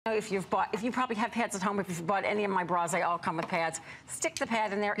If you probably have pads at home, if you've bought any of my bras, they all come with pads. Stick the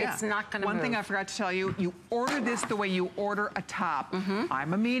pad in there, it's not gonna move. One thing I forgot to tell you, you order this the way you order a top.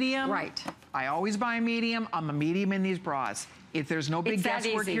 I'm a medium. Right. I always buy a medium. I'm a medium in these bras. If there's no big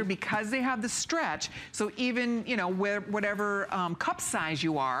guesswork here because they have the stretch, so even, you know, whatever cup size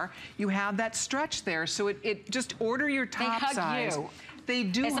you are, you have that stretch there, so it just order your top size. They hug you. They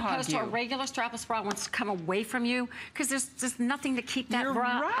do hug you. As opposed to a regular strapless bra wants to come away from you, because there's nothing to keep that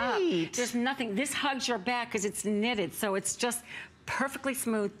bra up. There's nothing. This hugs your back because it's knitted, so it's just perfectly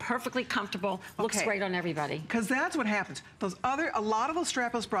smooth, perfectly comfortable, looks great on everybody. Because that's what happens. A lot of those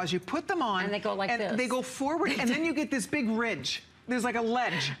strapless bras, you put them on, and they go like this. And they go forward, and then you get this big ridge. There's like a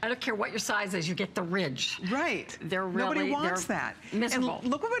ledge. I don't care what your size is, you get the ridge. Right. They're really, nobody wants that. Miserable. And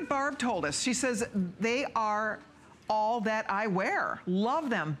look what Barb told us. She says, they are all that I wear. Love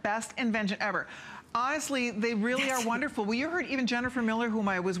them. Best invention ever. Honestly, they really are wonderful. Well, you heard even Jennifer Miller, whom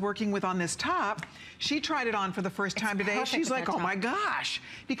I was working with on this top, she tried it on for the first time today. She's like, oh my gosh.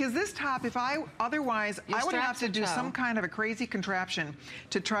 Because this top, if otherwise, I would have to do some kind of a crazy contraption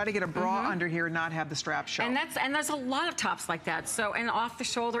to try to get a bra under here and not have the strap show. And there's a lot of tops like that. So, and off the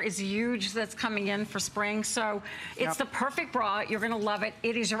shoulder is huge that's coming in for spring. So it's the perfect bra. You're gonna love it.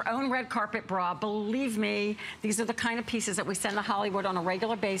 It is your own red carpet bra. Believe me, these are the kind of pieces that we send to Hollywood on a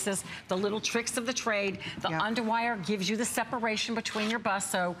regular basis. The little tricks of the trade. The underwire gives you the separation between your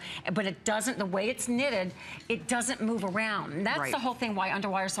busts, so, but it doesn't, the way it's knitted, it doesn't move around. And that's the whole thing why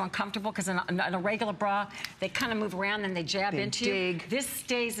underwire is so uncomfortable, because in a regular bra, they kind of move around and they jab into you. This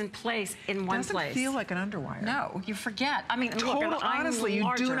stays in place in one place. Doesn't feel like an underwire. No, you forget. I mean, look, honestly, you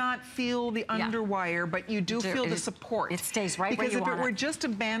do not feel the underwire, but you do feel the support. It stays right where you want it. Because if it were just a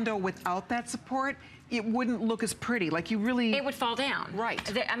bandeau without that support, it wouldn't look as pretty. Like you really... It would fall down. Right.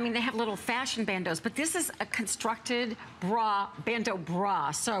 I mean, they have little fashion bandeaus, but this is a constructed bra, bandeau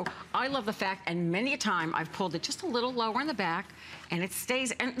bra. So I love the fact, and many a time I've pulled it just a little lower in the back, and it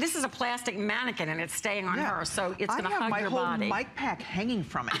stays, and this is a plastic mannequin, and it's staying on her, so it's gonna hug your body. I have my whole mic pack hanging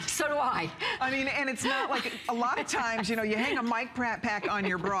from it. So do I. I mean, and it's not like, a lot of times, you know, you hang a mic pack on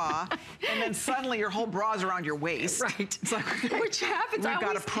your bra, and then suddenly your whole bra's around your waist. Right. It's like, which happens. We've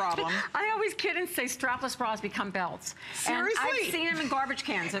got a problem. I always kid and say strapless bras become belts. Seriously? And I've seen them in garbage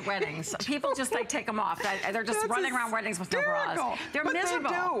cans at weddings. People just like take them off. They're just running around weddings with no bras. They're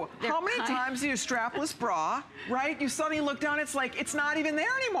miserable. They do. How many times do you strapless bra, right? You suddenly look down, it's like, it's not even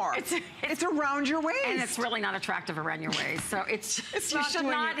there anymore. It's around your waist. And it's really not attractive around your waist. So it's you should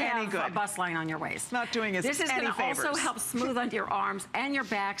not have a bust line on your waist. Not doing us any favors. This is going to also help smooth under your arms and your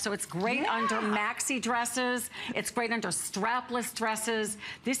back. So it's great under maxi dresses. It's great under strapless dresses.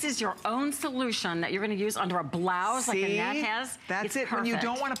 This is your own solution that you're going to use under a blouse like a net has. That's it. When you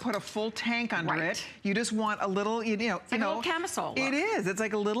don't want to put a full tank under it, you just want a little, you know, a little camisole. It is. It's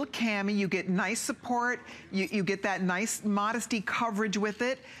like a little cami. You get nice support. You get that nice modesty coverage with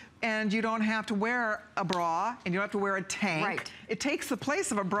it. And you don't have to wear a bra, and you don't have to wear a tank. Right. It takes the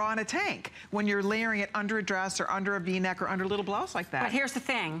place of a bra and a tank when you're layering it under a dress or under a V-neck or under a little blouse like that. But here's the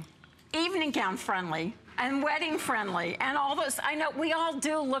thing. Evening gown friendly and wedding friendly and all those. I know we all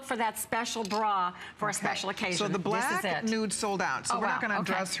do look for that special bra for a special occasion. So the black nude sold out. So we're not going to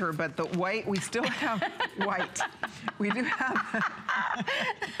dress her, but the white, we still have white. We do have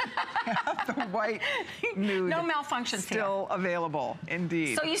the white nude. No malfunctions still available,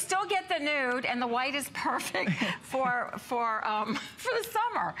 indeed. So you still get the nude, and the white is perfect for the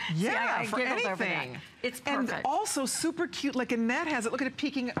summer. Yeah, for anything. It's perfect. And also super cute, like Annette has it. Look at it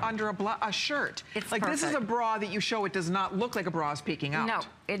peeking under a shirt. It's like perfect. This is a bra that you show it does not look like a bra is peeking out.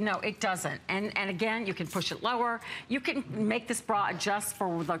 No, it doesn't. And again, you can push it lower. You can make this bra adjust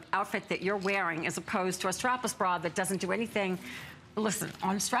for the outfit that you're wearing, as opposed to a strapless bra that doesn't do anything. Listen,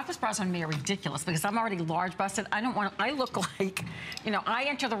 on strapless bras on me are ridiculous because I'm already large busted. I look like, you know, I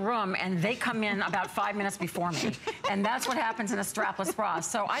enter the room and they come in about 5 minutes before me. And that's what happens in a strapless bra.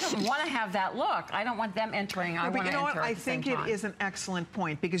 So I don't want to have that look. I don't want them entering. I want to enter. But you know what? I think it is an excellent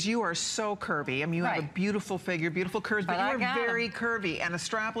point because you are so curvy. I mean, you have a beautiful figure, beautiful curves, but you are very curvy. And a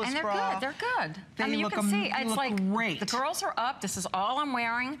strapless bra. And they're good. I mean, you can see. It's like great. The girls are up. This is all I'm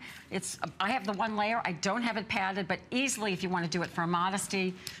wearing. I have the one layer. I don't have it padded, but easily if you want to do it for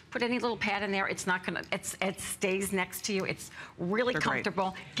modesty, put any little pad in there. It's not gonna. It stays next to you. It's really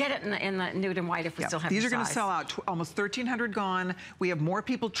comfortable. Get it in the nude and white if we still have. These are going to sell out. Almost 1,300 gone. We have more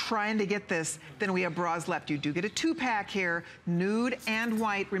people trying to get this than we have bras left. You do get a 2-pack here, nude and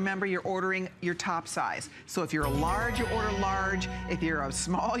white. Remember, you're ordering your top size. So if you're a large, you order large. If you're a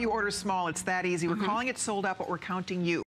small, you order small. It's that easy. We're calling it sold out, but we're counting you.